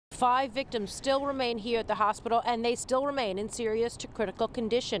5 victims still remain here at the hospital, and they still remain in serious to critical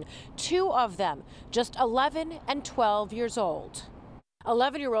condition. 2 of them just 11 and 12 years old.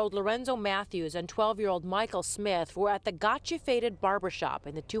 11-year-old Lorenzo Matthews and 12-year-old Michael Smith were at the Gotcha Faded barbershop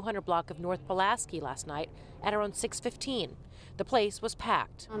in the 200 block of North Pulaski last night at around 6:15. The place was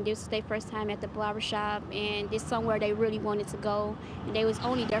packed. This was their first time at the barbershop, and it's somewhere they really wanted to go. And they was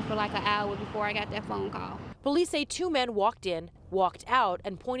only there for like an hour before I got that phone call. Police say 2 men walked in, walked out,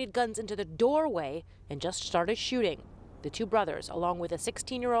 and pointed guns into the doorway and just started shooting. The 2 brothers, along with a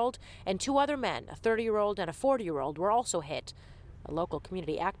 16-year-old and 2 other men, a 30-year-old and a 40-year-old, were also hit. A local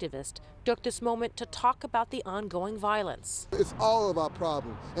community activist took this moment to talk about the ongoing violence. It's all of our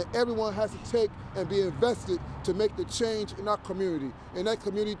problem, and everyone has to take and be invested to make the change in our community, and that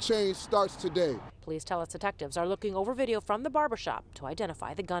community change starts today. Police tell us detectives are looking over video from the barbershop to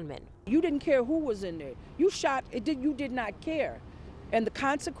identify the gunman. You didn't care who was in there. You shot, you did not care. And the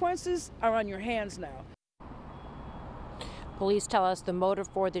consequences are on your hands now. Police tell us the motive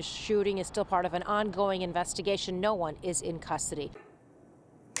for this shooting is still part of an ongoing investigation. No one is in custody.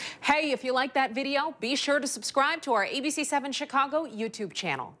 Hey, if you like that video, be sure to subscribe to our ABC7 Chicago YouTube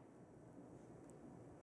channel.